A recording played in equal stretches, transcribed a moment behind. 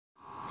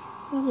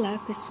Olá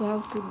pessoal,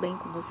 tudo bem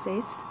com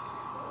vocês?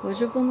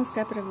 Hoje eu vou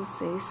mostrar para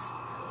vocês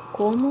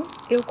como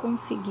eu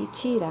consegui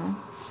tirar,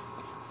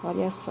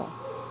 olha só,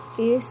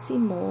 esse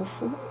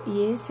mofo e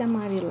esse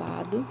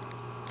amarelado.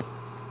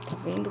 Tá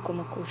vendo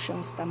como o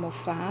colchão está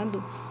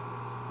mofado,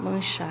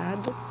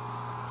 manchado?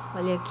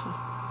 Olha aqui.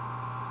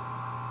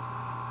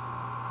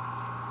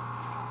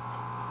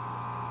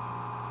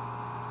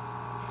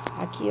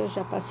 Aqui eu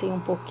já passei um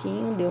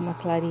pouquinho, deu uma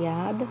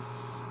clareada.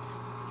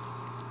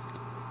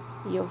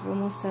 E eu vou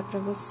mostrar pra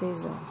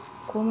vocês, ó,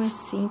 como é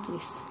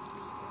simples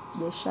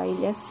deixar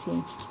ele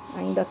assim.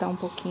 Ainda tá um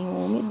pouquinho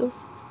úmido,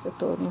 eu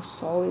tô no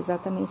sol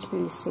exatamente para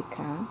ele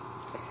secar.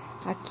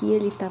 Aqui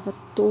ele tava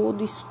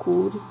todo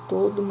escuro,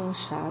 todo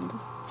manchado.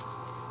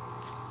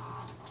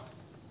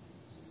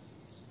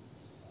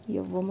 E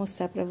eu vou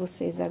mostrar pra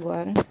vocês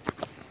agora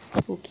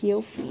o que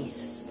eu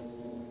fiz.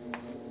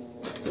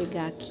 Vou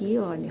pegar aqui,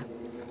 olha,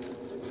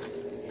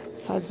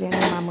 fazendo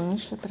uma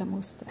mancha pra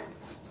mostrar.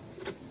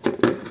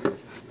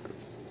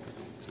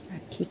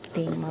 Aqui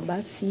tem uma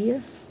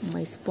bacia, uma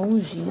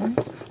esponjinha.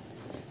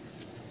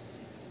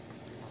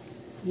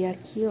 E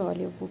aqui,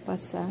 olha, eu vou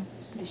passar,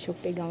 deixa eu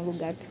pegar um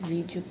lugar que o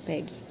vídeo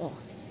pegue, ó.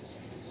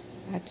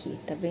 Aqui,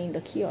 tá vendo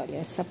aqui, olha,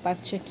 essa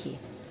parte aqui.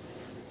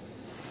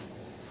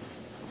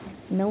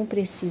 Não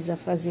precisa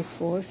fazer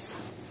força.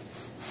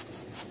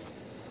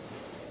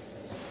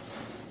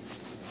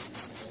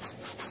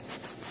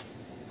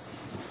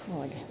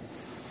 Olha,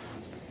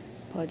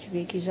 pode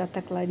ver que já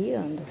tá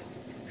clareando.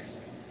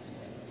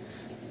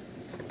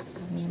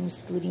 Minha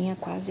misturinha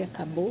quase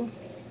acabou,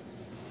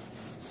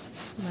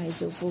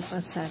 mas eu vou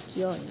passar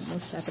aqui, olha,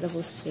 mostrar pra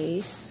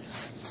vocês.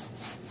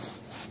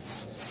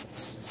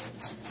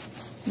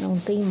 Não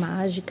tem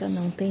mágica,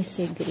 não tem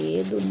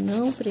segredo,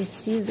 não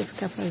precisa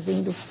ficar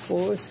fazendo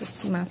força,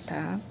 se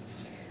matar.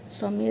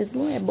 Só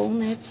mesmo é bom,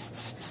 né,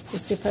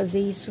 você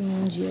fazer isso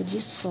num dia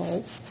de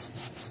sol,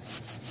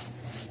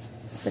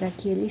 para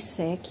que ele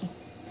seque.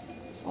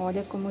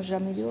 Olha como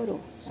já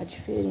melhorou a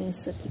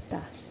diferença que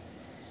tá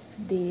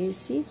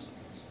desse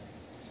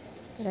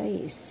para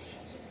esse.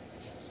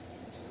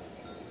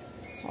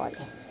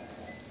 Olha,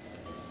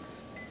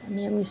 a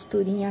minha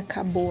misturinha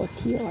acabou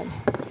aqui, olha,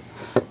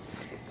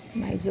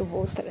 mas eu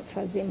vou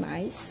fazer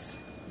mais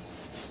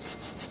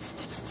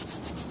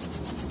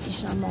e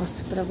já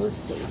mostro para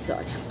vocês.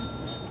 Olha,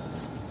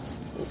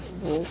 eu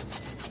vou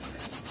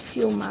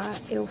filmar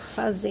eu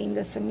fazendo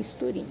essa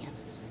misturinha.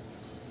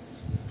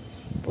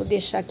 Vou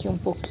deixar aqui um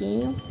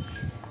pouquinho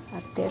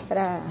até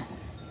para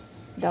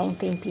dar um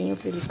tempinho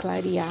para ele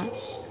clarear.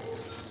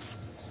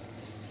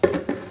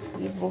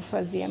 E vou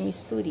fazer a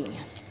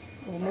misturinha.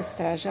 Vou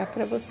mostrar já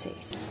para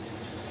vocês.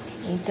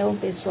 Então,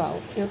 pessoal,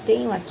 eu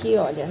tenho aqui,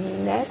 olha,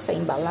 nessa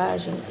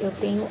embalagem eu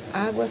tenho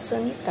água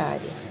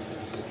sanitária.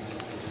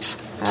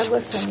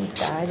 Água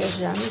sanitária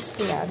já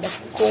misturada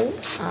com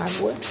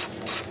água.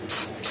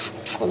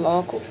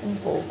 Coloco um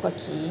pouco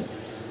aqui.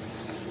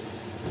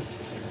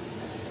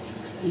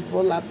 E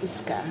vou lá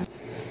buscar.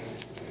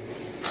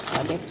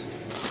 Olha aqui.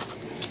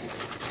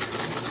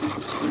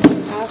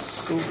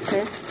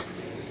 Açúcar.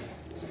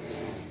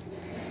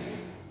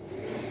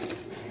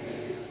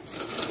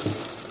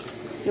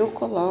 Eu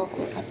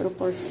coloco a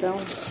proporção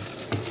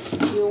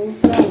de 1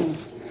 para 1.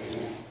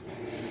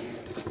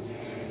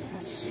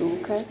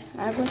 Açúcar,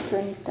 água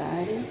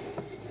sanitária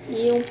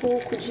e um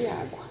pouco de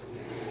água.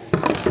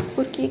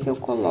 Por que que eu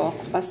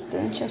coloco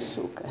bastante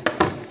açúcar?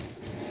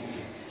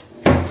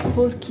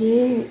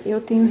 Porque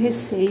eu tenho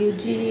receio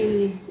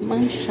de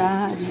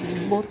manchar, de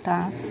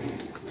desbotar.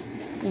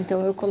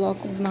 Então eu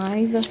coloco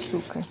mais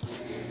açúcar.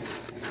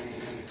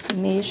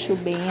 Mexo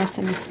bem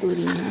essa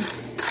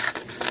misturinha.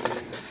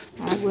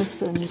 Água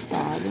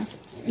sanitária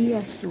e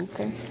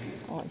açúcar,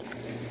 olha.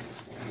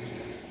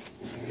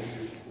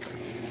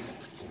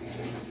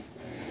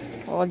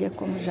 Olha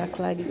como já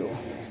clareou.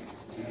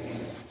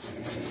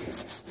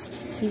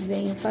 E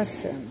venho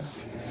passando.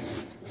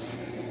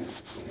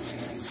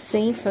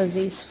 Sem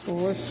fazer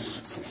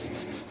esforço.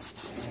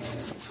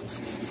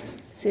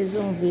 Vocês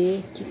vão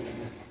ver que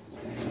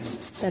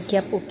daqui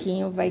a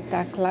pouquinho vai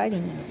estar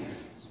clarinho.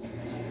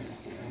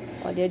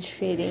 Olha a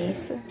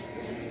diferença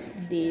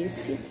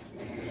desse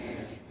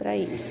para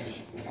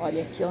esse.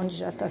 Olha aqui onde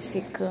já tá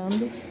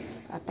secando.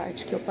 A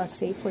parte que eu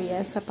passei foi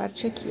essa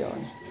parte aqui,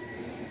 olha.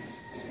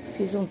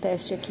 Fiz um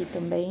teste aqui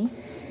também.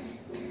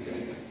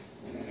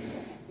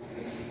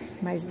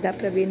 Mas dá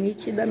pra ver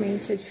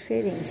nitidamente a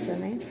diferença,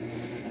 né?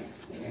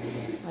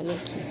 Olha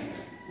aqui.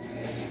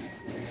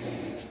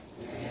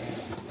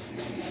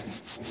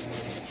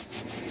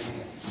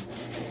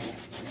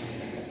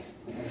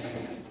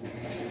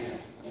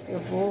 Eu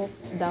vou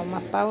dar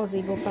uma pausa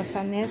e vou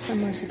passar nessa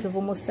mancha que eu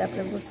vou mostrar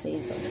pra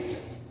vocês, ó.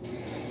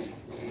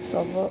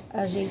 Só vou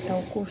ajeitar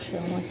o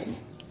colchão aqui.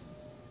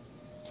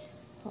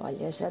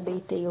 Olha, já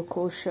deitei o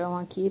colchão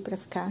aqui pra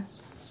ficar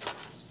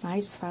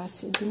mais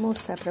fácil de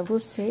mostrar pra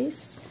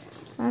vocês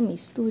a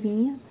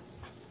misturinha.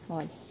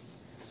 Olha.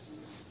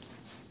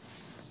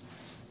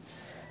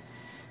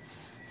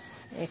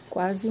 É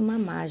quase uma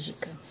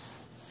mágica.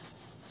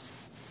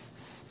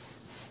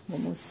 Vou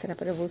mostrar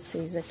pra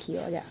vocês aqui,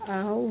 olha,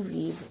 ao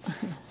vivo.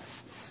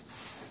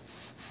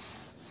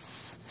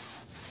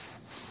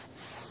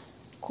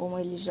 Como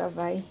ele já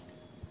vai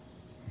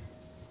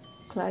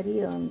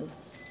clareando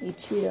e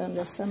tirando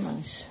essa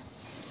mancha.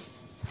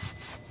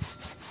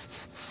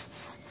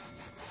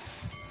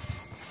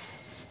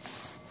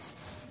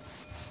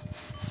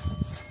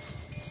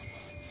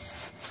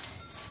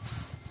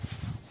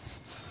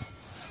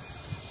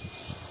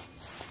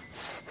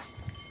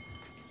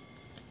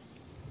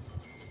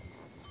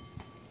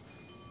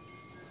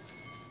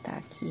 Tá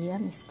aqui a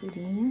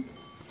misturinha.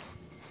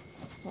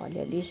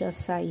 Olha, ali já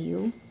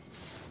saiu.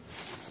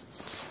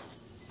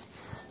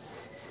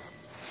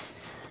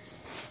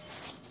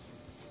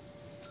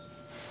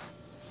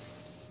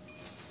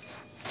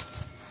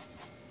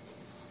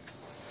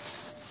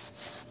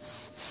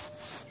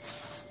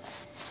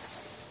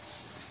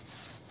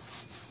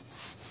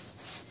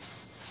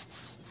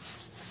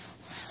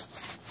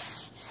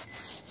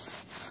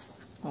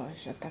 Ó,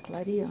 já tá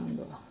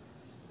clareando, ó.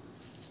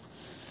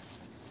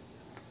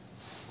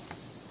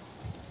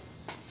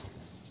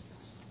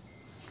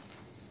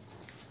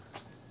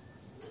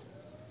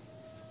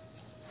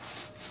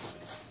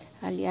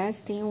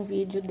 Aliás, tem um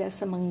vídeo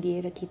dessa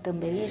mangueira aqui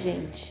também,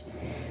 gente,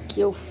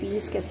 que eu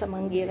fiz, que essa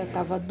mangueira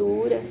tava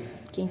dura.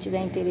 Quem tiver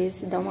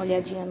interesse, dá uma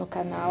olhadinha no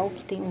canal,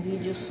 que tem um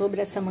vídeo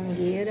sobre essa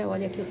mangueira.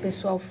 Olha que o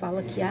pessoal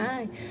fala que,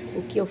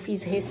 o que eu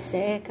fiz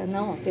resseca.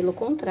 Não, ó, pelo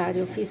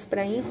contrário, eu fiz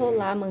para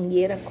enrolar a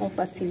mangueira com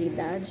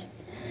facilidade,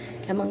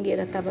 que a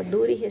mangueira tava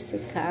dura e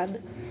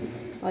ressecada.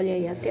 Olha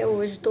aí, até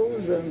hoje tô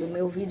usando. O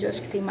meu vídeo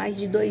acho que tem mais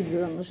de 2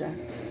 anos já.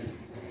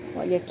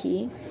 Olha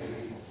aqui,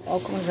 ó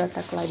como já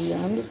tá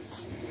clareando.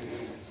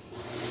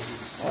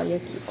 Olha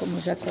aqui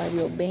como já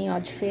clareou bem, ó a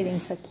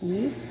diferença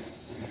aqui,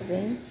 tá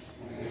vendo?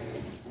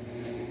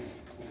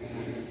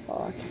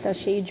 Ó, aqui tá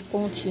cheio de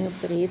pontinho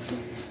preto.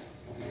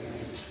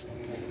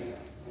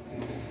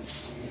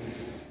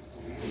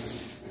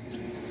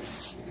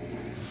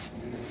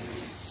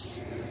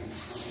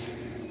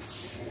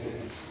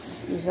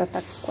 Aqui já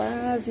tá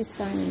quase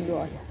saindo,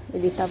 olha.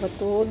 Ele tava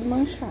todo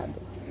manchado.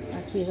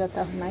 Aqui já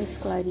tá mais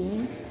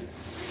clarinho.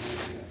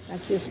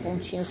 Aqui os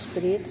pontinhos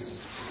pretos.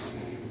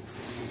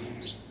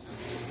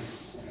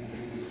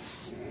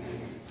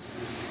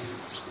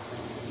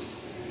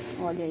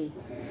 Olha aí,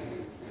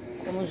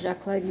 como já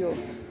clareou.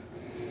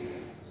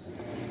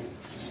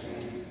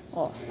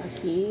 Ó,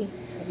 aqui,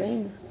 tá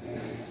vendo?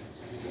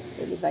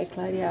 Ele vai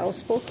clarear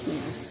aos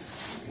pouquinhos.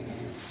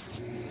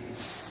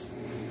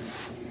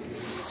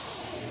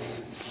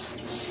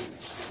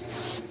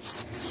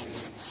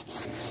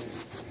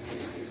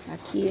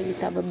 Aqui ele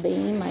tava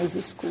bem mais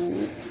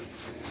escuro.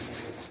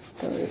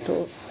 Então eu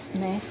tô,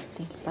 né,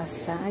 tem que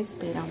passar,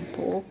 esperar um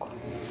pouco.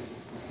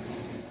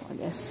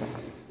 Olha só.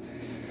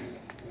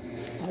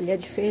 Olha a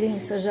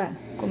diferença já,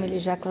 como ele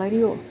já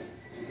clareou.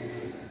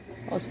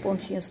 Ó, os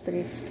pontinhos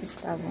pretos que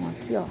estavam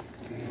aqui, ó,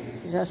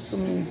 já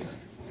sumindo.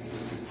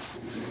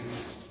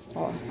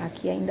 Ó,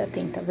 aqui ainda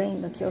tem, tá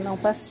vendo? Aqui eu não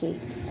passei,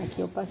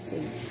 aqui eu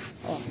passei,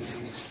 ó.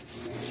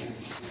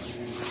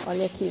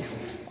 Olha aqui,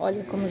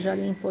 olha como já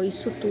limpou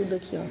isso tudo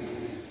aqui,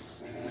 ó.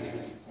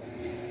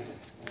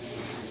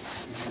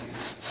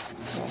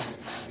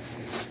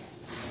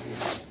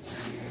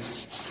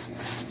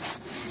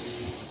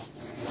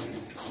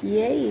 E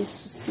é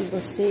isso, se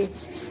você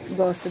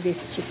gosta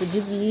desse tipo de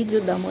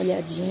vídeo, dá uma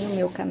olhadinha, o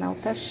meu canal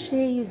tá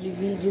cheio de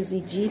vídeos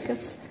e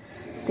dicas.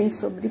 Tem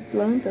sobre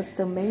plantas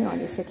também,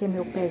 olha, esse aqui é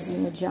meu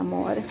pezinho de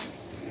amora.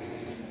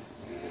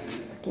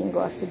 Pra quem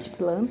gosta de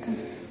planta,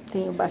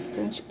 tenho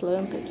bastante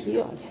planta aqui,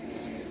 olha.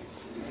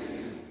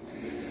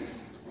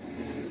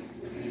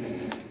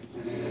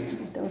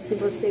 Então, se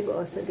você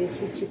gosta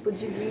desse tipo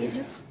de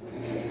vídeo,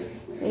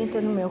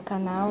 entra no meu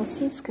canal,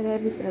 se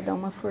inscreve para dar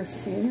uma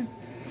forcinha,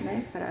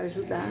 né, para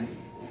ajudar.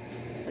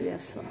 Olha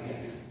só.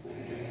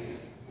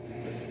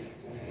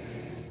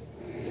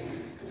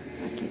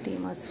 Aqui tem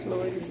umas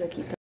flores aqui também.